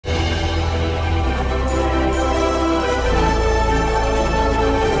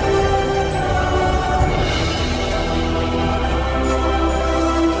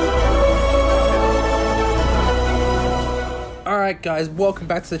Alright guys, welcome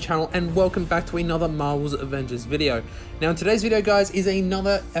back to the channel and welcome back to another Marvel's Avengers video. Now in today's video guys is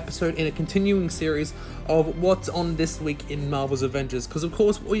another episode in a continuing series of what's on this week in Marvel's Avengers, because of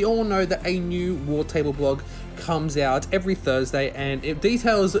course we all know that a new War Table blog comes out every Thursday and it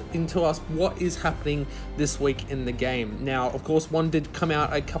details into us what is happening this week in the game. Now of course one did come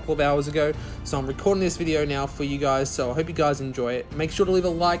out a couple of hours ago, so I'm recording this video now for you guys, so I hope you guys enjoy it. Make sure to leave a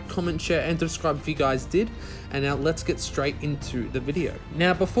like, comment, share and subscribe if you guys did. And now let's get straight into the video.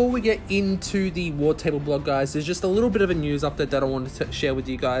 Now before we get into the War Table blog guys, there's just a little bit of a news update that I wanted to share with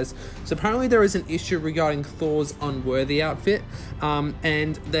you guys. So apparently there is an issue regarding Thor's unworthy outfit,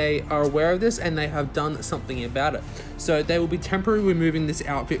 and they are aware of this and they have done something about it. So they will be temporarily removing this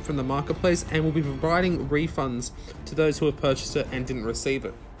outfit from the marketplace and will be providing refunds to those who have purchased it and didn't receive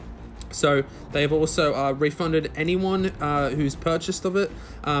it. So they've also refunded anyone who's purchased of it.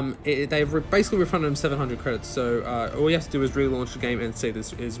 They've basically refunded them 700 credits. So all you have to do is relaunch the game and see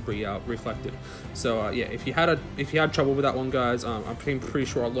this is reflected. So yeah, if you had trouble with that one, guys, I'm pretty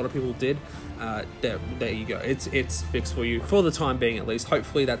sure a lot of people did. There you go. It's fixed for you for the time being, at least.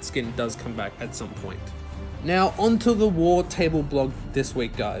 Hopefully that skin does come back at some point. Now onto the War Table blog this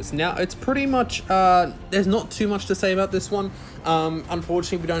week guys. Now it's pretty much there's not too much to say about this one.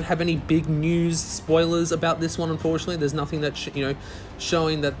 Unfortunately we don't have any big news spoilers about this one. Unfortunately there's nothing that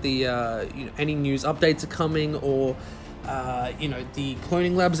showing that the any news updates are coming, or the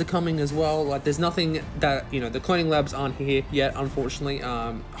cloning labs are coming as well. Like there's nothing that the cloning labs aren't here yet, unfortunately.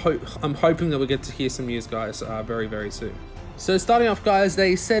 I'm hoping that we get to hear some news guys very soon. So starting off guys,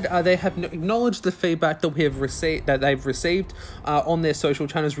 they said they have acknowledged the feedback that they've received on their social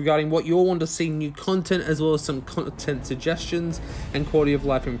channels regarding what you all want to see new content, as well as some content suggestions and quality of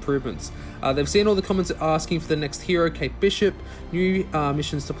life improvements. They've seen all the comments asking for the next hero, Kate Bishop, new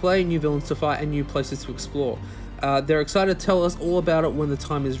missions to play, new villains to fight and new places to explore. They're excited to tell us all about it when the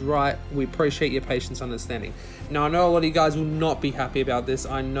time is right. We appreciate your patience and understanding. Now I know a lot of you guys will not be happy about this.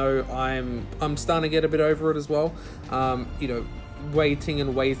 I know I'm starting to get a bit over it as well. Waiting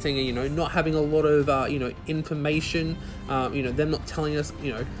and not having a lot of information. Them not telling us.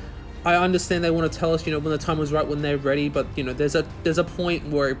 I understand they want to tell us when the time was right, when they're ready, but there's a point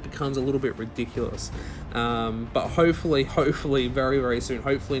where it becomes a little bit ridiculous. But hopefully very soon,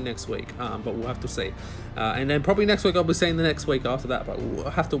 hopefully next week, but we'll have to see. And then probably next week I'll be saying the next week after that, but we'll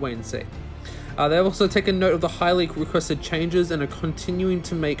have to wait and see. They've also taken note of the highly requested changes and are continuing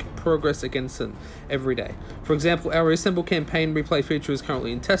to make progress against them every day. For example, our Reassemble campaign replay feature is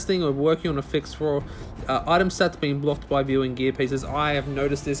currently in testing. We're working on a fix for item stats being blocked by viewing gear pieces. I have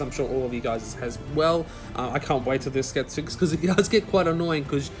noticed this. I'm sure all of you guys as well. I can't wait till this gets fixed, because it does get quite annoying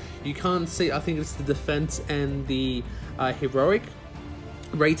because you can't see. I think it's the defense and the heroic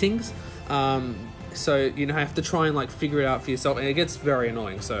ratings. So have to try and figure it out for yourself, and it gets very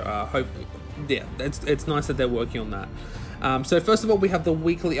annoying. So yeah, it's nice that they're working on that. So first of all, we have the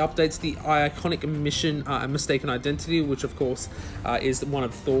weekly updates, the iconic mission, Mistaken Identity, which of course is one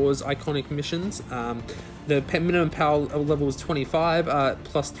of Thor's iconic missions. The minimum power level is 25,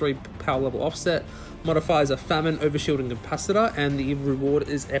 plus 3 power level offset. Modifiers are Famine, Overshield and Capacitor, and the reward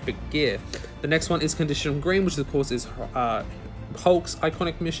is Epic Gear. The next one is Condition Green, which of course is Hulk's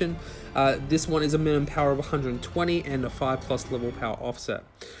iconic mission. This one is a minimum power of 120 and a 5+ level power offset.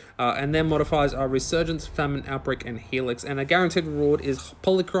 And then modifiers are Resurgence, Famine, Outbreak, and Helix. And a guaranteed reward is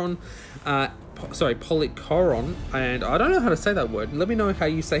Polychron, and I don't know how to say that word. Let me know how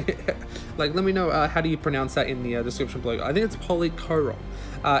you say it. Let me know how do you pronounce that in the description below. I think it's Polychron.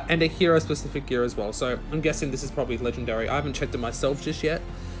 And a hero-specific gear as well. So I'm guessing this is probably legendary. I haven't checked it myself just yet.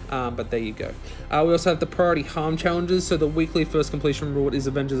 But there you go. We also have the priority harm challenges. So the weekly first completion reward is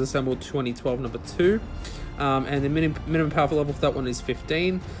Avengers Assemble 2012 number 2. And the minimum power level for that one is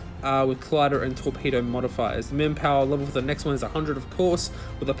 15. With Collider and Torpedo modifiers. The minimum power level for the next one is 100, of course,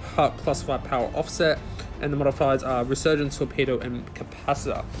 with a +5 power offset. And the modifiers are Resurgence, Torpedo, and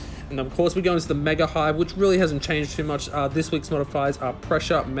Capacitor. And of course, we go into the Mega Hive, which really hasn't changed too much. This week's modifiers are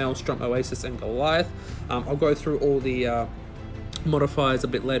Pressure, Maelstrom, Oasis, and Goliath. I'll go through all the modifiers a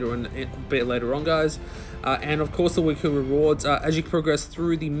bit later on guys. And of course the weekly rewards, as you progress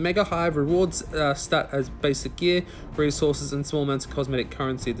through the Mega Hive, rewards stat as basic gear, resources, and small amounts of cosmetic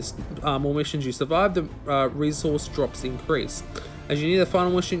currency. The more missions you survive, the resource drops increase. As you near the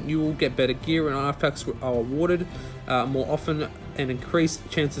final mission, you will get better gear, and artifacts are awarded more often and increased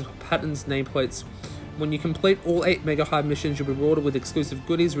chances of patterns, nameplates. When you complete all 8 Mega Hive missions, you'll be rewarded with exclusive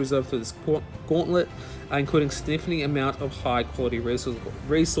goodies reserved for this gauntlet, including a significant amount of high quality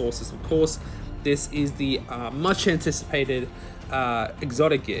resources. Of course, this is the much anticipated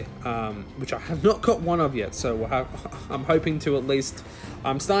exotic gear, which I have not got one of yet. So I'm hoping to at least.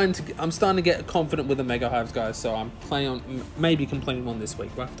 I'm starting to get confident with the Mega Hives, guys. So I'm planning on maybe completing one this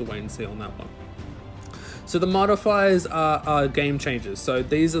week. We'll have to wait and see on that one. So the modifiers are game changers. So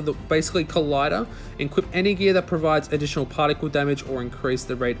these are basically Collider. Equip any gear that provides additional particle damage or increase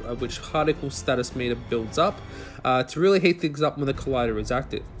the rate at which particle status meter builds up to really heat things up when the Collider is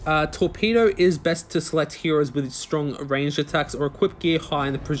active. Torpedo is best to select heroes with strong ranged attacks or equip gear high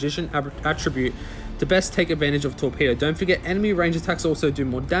in the precision attribute to best take advantage of Torpedo. Don't forget, enemy range attacks also do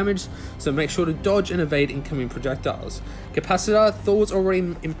more damage, so make sure to dodge and evade incoming projectiles. Capacitor, Thor's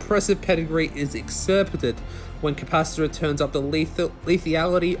already impressive pedigree is excerpted when Capacitor turns up the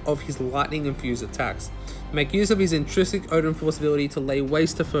lethality of his lightning-infused attacks. Make use of his intrinsic Odin Force ability to lay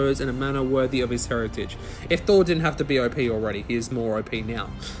waste to foes in a manner worthy of his heritage. If Thor didn't have to be OP already, he is more OP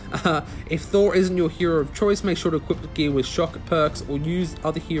now. If Thor isn't your hero of choice, make sure to equip the gear with shock perks or use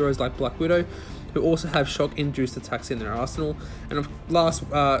other heroes like Black Widow, who also have shock-induced attacks in their arsenal. And last,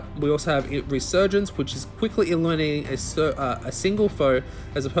 we also have Resurgence, which is quickly eliminating a single foe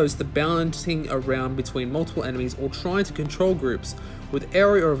as opposed to balancing around between multiple enemies or trying to control groups with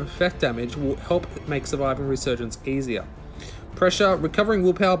area of effect damage will help make surviving Resurgence easier. Pressure, recovering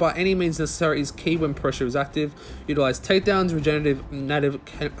willpower by any means necessary is key when pressure is active. Utilize takedowns, regenerative native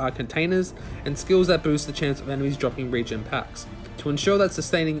containers, and skills that boost the chance of enemies dropping regen packs, to ensure that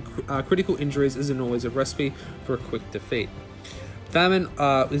sustaining critical injuries isn't always a recipe for a quick defeat. Famine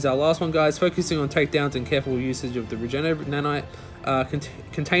is our last one, guys. Focusing on takedowns and careful usage of the regenerative nanite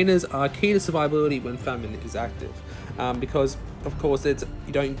containers are key to survivability when Famine is active, because of course you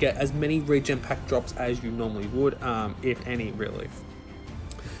don't get as many regen pack drops as you normally would, if any, really.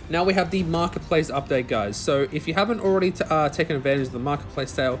 Now we have the marketplace update, guys. So if you haven't already taken advantage of the marketplace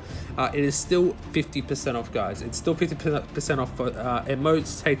sale, it is still 50% off, guys. It's still 50% off for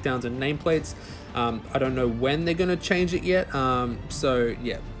emotes, takedowns, and nameplates. I don't know when they're gonna change it yet. So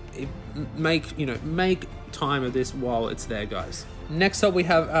yeah, make time of this while it's there, guys. Next up, we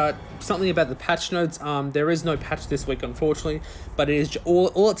have something about the patch notes. There is no patch this week, unfortunately, but it is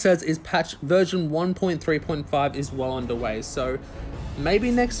all it says is patch version 1.3.5 is well underway. So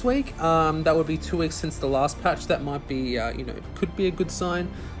maybe next week. That would be 2 weeks since the last patch. That might be could be a good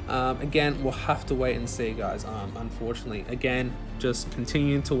sign. Again, we'll have to wait and see, guys. Unfortunately, again, just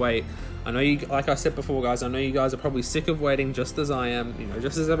continuing to wait. I know you, like I said before, guys, I know you guys are probably sick of waiting, just as I am,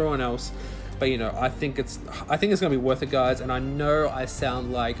 just as everyone else. But I think it's gonna be worth it, guys. And I know I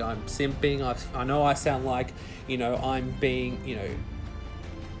sound like I'm simping. I know I sound like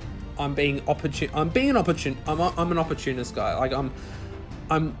I'm an opportunist guy. Like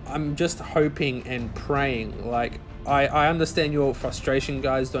I'm just hoping and praying. Like I understand your frustration,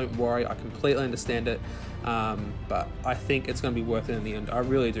 guys. Don't worry, I completely understand it. But I think it's going to be worth it in the end. I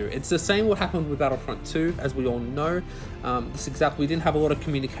really do. It's the same what happened with Battlefront 2, as we all know. We didn't have a lot of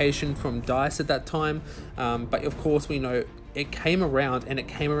communication from DICE at that time, but of course we know it came around, and it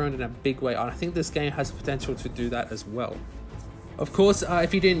came around in a big way. And I think this game has potential to do that as well. Of course,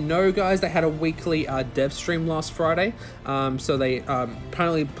 if you didn't know, guys, they had a weekly dev stream last Friday. So they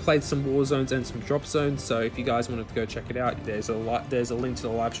apparently played some war zones and some drop zones. So if you guys wanted to go check it out, there's a link to the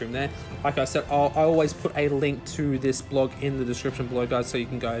live stream there. Like I said, I always put a link to this blog in the description below, guys, so you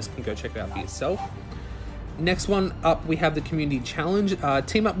guys can go check it out for yourself. Next one up, we have the community challenge.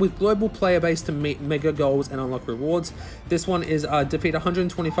 Team up with global player base to meet mega goals and unlock rewards. This one is defeat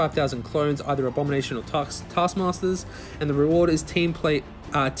 125,000 clones, either Abomination or Taskmasters, and the reward is team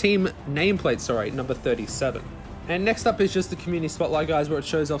nameplate, number 37. And next up is just the community spotlight, guys, where it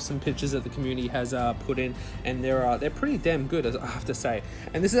shows off some pictures that the community has put in, and they're pretty damn good, as I have to say.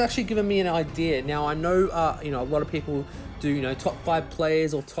 And this has actually given me an idea. Now I know a lot of people do top 5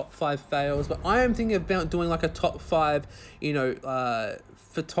 players or top 5 fails, but I am thinking about doing like a top 5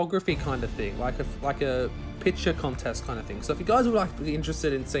 photography kind of thing, like a picture contest kind of thing. So if you guys would be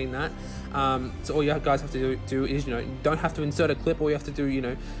interested in seeing that, so all you guys have to do is you don't have to insert a clip. All you have to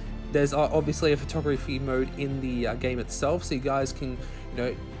do there's obviously a photography mode in the game itself, so you guys can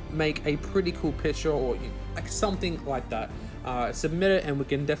make a pretty cool picture or like something like that. Submit it, and we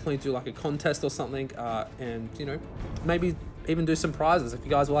can definitely do like a contest or something, and maybe even do some prizes. If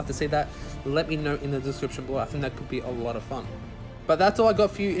you guys would like to see that, let me know in the description below. I think that could be a lot of fun. But that's all I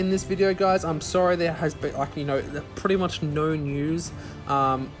got for you in this video, guys. I'm sorry there has been, like, you know, pretty much no news.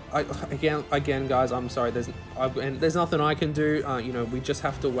 Again, guys, I'm sorry. There's nothing I can do. You know, we just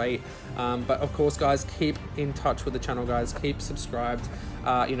have to wait. But of course, guys, keep in touch with the channel, guys. Keep subscribed.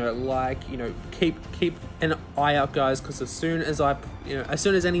 You know, like, you know, keep an eye out, guys, because as soon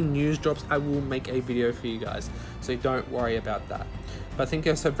as any news drops, I will make a video for you guys. So don't worry about that. But thank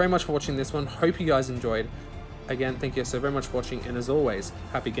you so very much for watching this one. Hope you guys enjoyed. Again, thank you so very much for watching, and as always,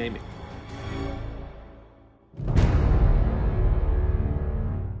 happy gaming.